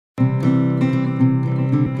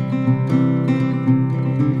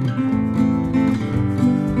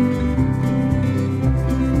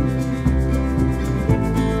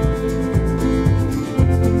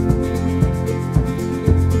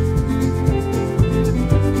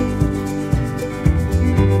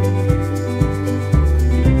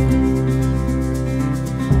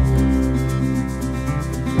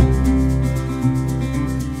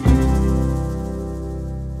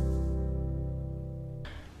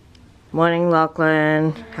Morning,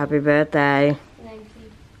 Lachlan. Happy birthday. Thank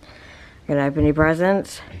you. Gonna open your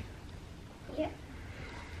presents? Yeah.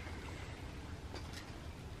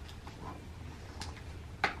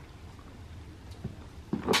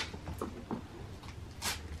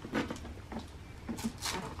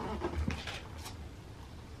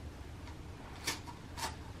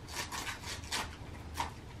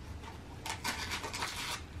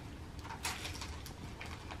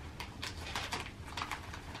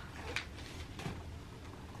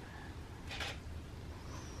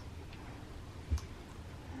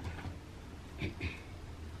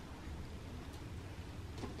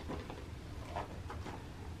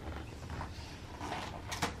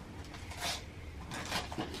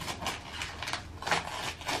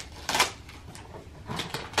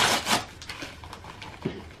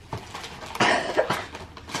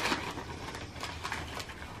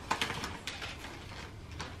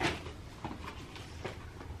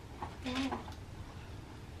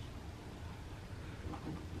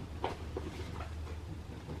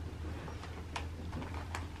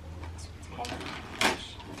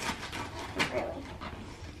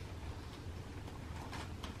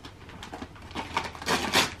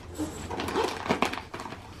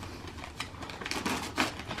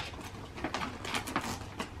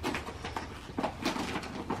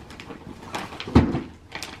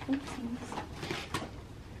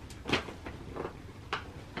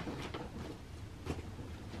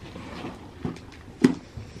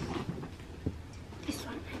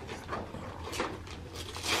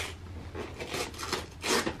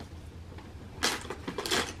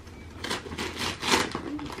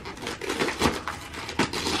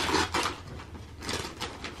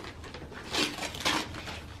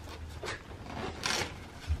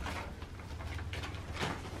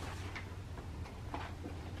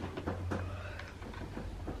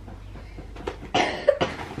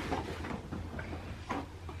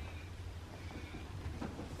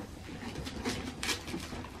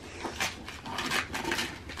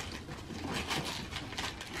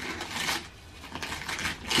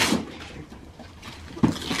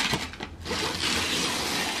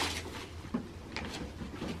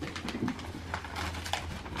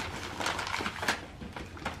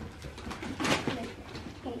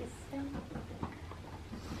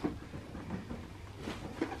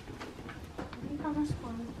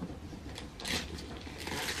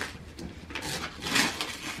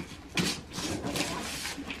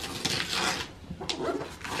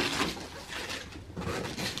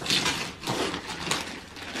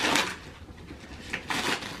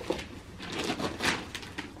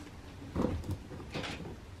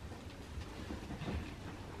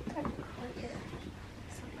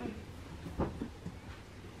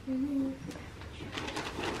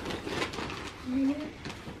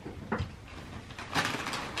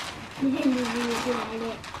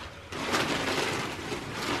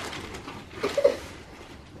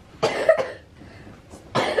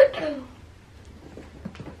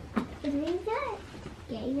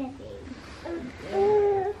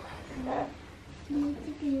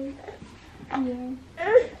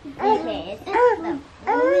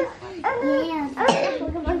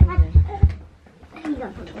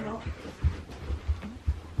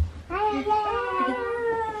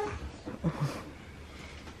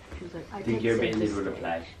 I think you're mainly with a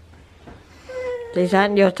flash. These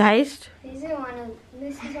aren't your taste? These are one of.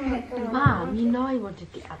 This is one of the one. Mom, you know I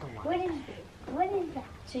wanted the other one. What is it? What is that?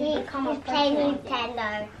 So you become a playing Pokemon.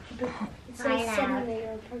 Nintendo. It says suddenly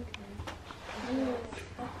you're a Pokemon.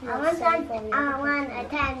 I want a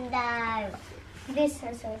Nintendo. This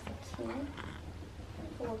has a key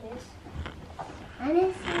for this. I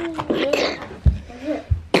didn't see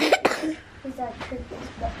Is that triggers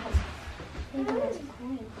but has even has a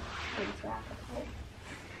coin. But it's wrappable.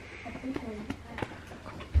 I think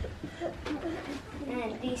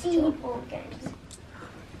and these two are ball games.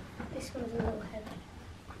 This one's a little heavy.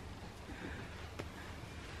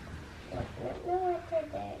 I don't know what to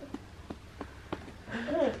do.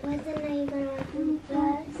 What's the name you're going to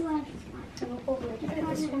first? So we'll probably do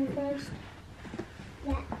this one first.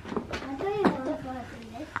 Yeah. I don't know what to do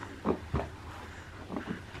this.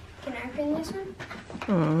 Can I open this one?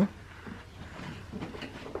 Hmm.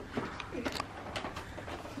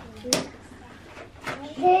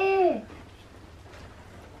 Here.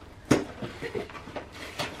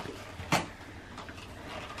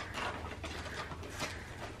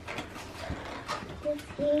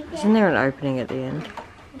 Isn't there an opening at the end?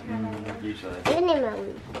 Usually.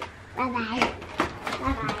 Minimum. Bye-bye.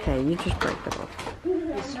 Bye-bye. Okay, you just break them off.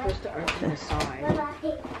 It's supposed to open the side.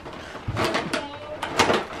 Bye-bye.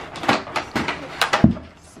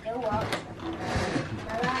 Still works.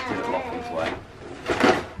 Bye-bye.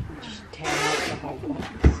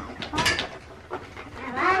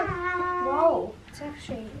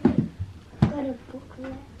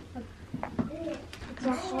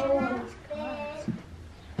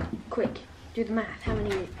 Do the math. How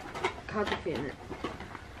many cards are fit in it?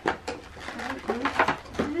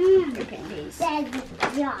 Look at these. There's a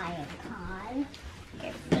giant card.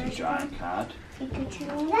 It's a giant card. Pikachu.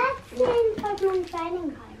 That's in Pokemon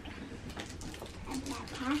trading card. And that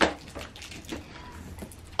pack.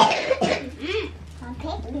 I'll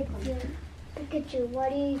take Pikachu. Pikachu, what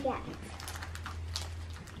do you get?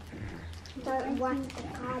 Don't want the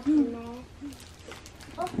cards in there.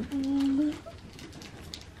 Oh.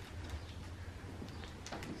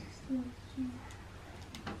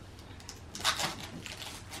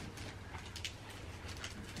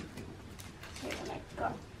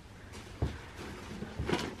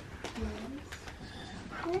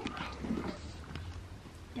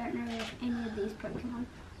 Don't know any of these Pokemon.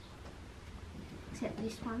 Except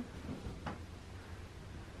this one.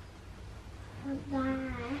 What's that?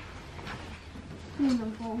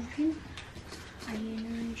 Evolution.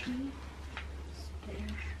 Energy.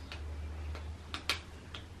 Splash.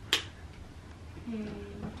 And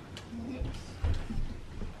this.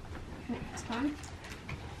 Next one.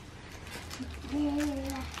 These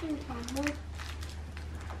are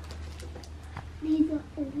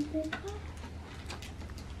all the cards.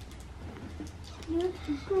 You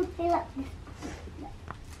just go fill up this.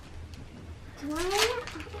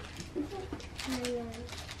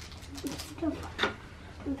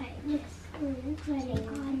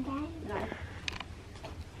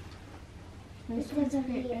 This one's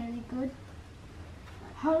really good.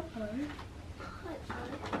 Ho-Oh.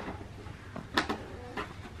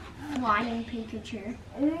 Flying Pikachu.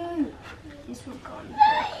 This will go on the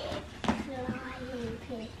Flying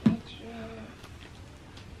Pikachu.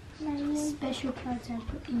 special cards I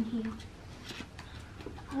put in here.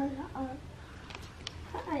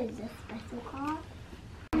 What is this special card?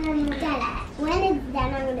 Dad, when it's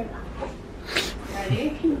done, I'm gonna go.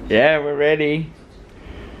 Ready? Yeah, we're ready.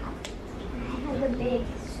 I have a big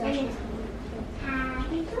special.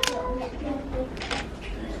 Happy birthday.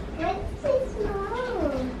 What's this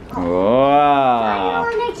small? Wow. I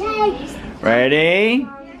want to take. Ready?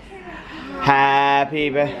 Happy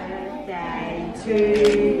birthday. To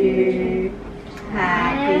you.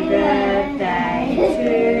 Happy birthday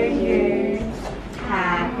to you.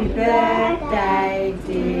 Happy birthday,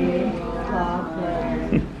 dear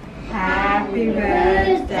Lachlan. Happy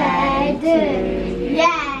birthday to you.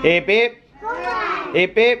 Yeah. Hip hip. Hooray.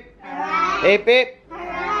 Hip hip. Hooray. Hip hip.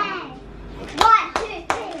 Hooray. 1, 2,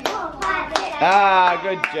 3, 4, 5, 6. Ah,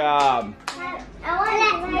 good job. I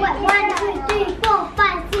want 1, 2, 3, 4,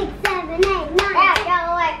 5, 6, 7, 8, 9, 10,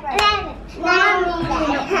 11.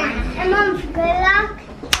 And Mum, good luck.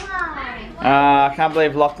 I can't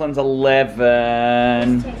believe Lachlan's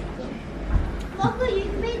 11. Look, you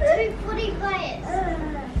can be 2 footy players.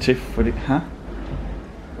 2 footy, huh?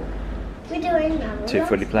 We're doing that. 2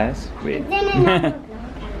 footy players? Weird. But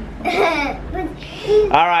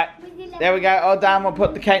Alright, there we go. All done. We'll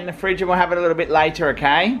put the cake in the fridge and we'll have it a little bit later,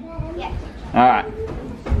 okay? yeah. Alright.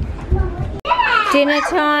 Dinner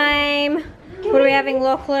time. What are we having,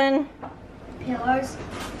 Lachlan? Pillows.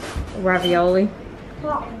 Ravioli.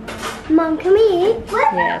 Mum, can we eat?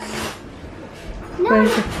 What? Yes. No,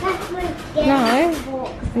 Where's the- that's what it's getting. No.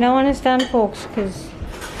 No one has done forks because.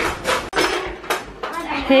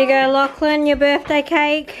 Here you go, Lachlan, your birthday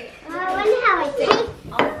cake. I wonder how it tastes.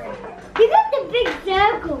 You got the big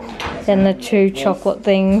circle. Then the 2 chocolate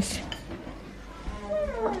things.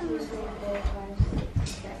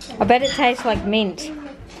 I bet it tastes like mint.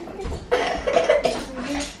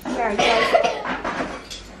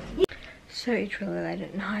 So it's really late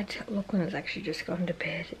at night. Lachlan has actually just gone to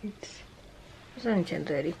bed. It's only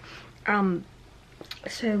 10:30.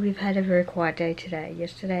 So we've had a very quiet day today.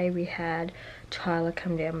 Yesterday we had Tyler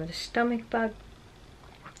come down with a stomach bug,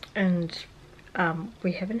 and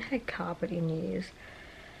we haven't had carpet in years.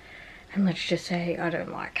 And let's just say I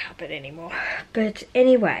don't like carpet anymore. But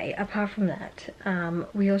anyway, apart from that,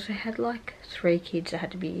 we also had like 3 kids that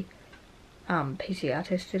had to be PCR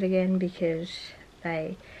tested again because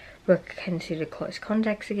they were considered close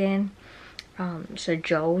contacts again. So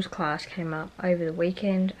Joel's class came up over the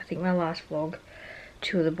weekend. I think my last vlog,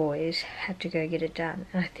 2 of the boys had to go get it done.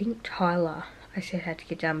 And I think Tyler, I said had to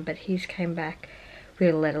get done, but he's came back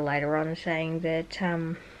with a letter later on saying that,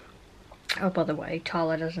 oh, by the way,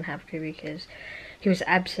 Tyler doesn't have to because he was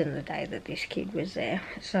absent the day that this kid was there.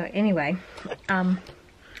 So anyway,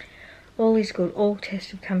 all is good. All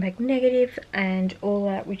tests have come back negative and all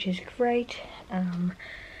that, which is great.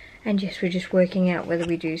 And yes, we're just working out whether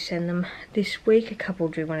we do send them this week. A couple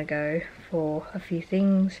do want to go for a few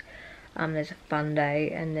things. There's a fun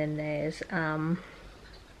day, and then there's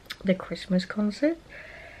the Christmas concert.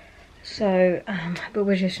 So, but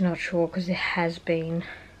we're just not sure because there has been,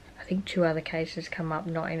 I think, 2 other cases come up,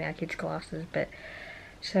 not in our kids' classes, but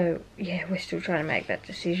so yeah, we're still trying to make that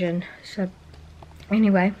decision. So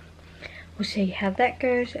anyway, we'll see how that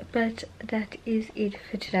goes, but that is it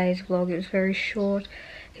for today's vlog. It was very short.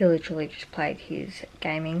 He literally just played his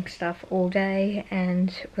gaming stuff all day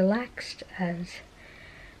and relaxed, as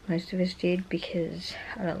most of us did, because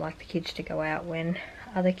I don't like the kids to go out when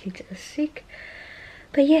other kids are sick.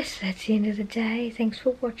 But yes, that's the end of the day. Thanks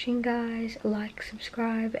for watching, guys. Like,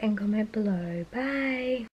 subscribe and comment below. Bye.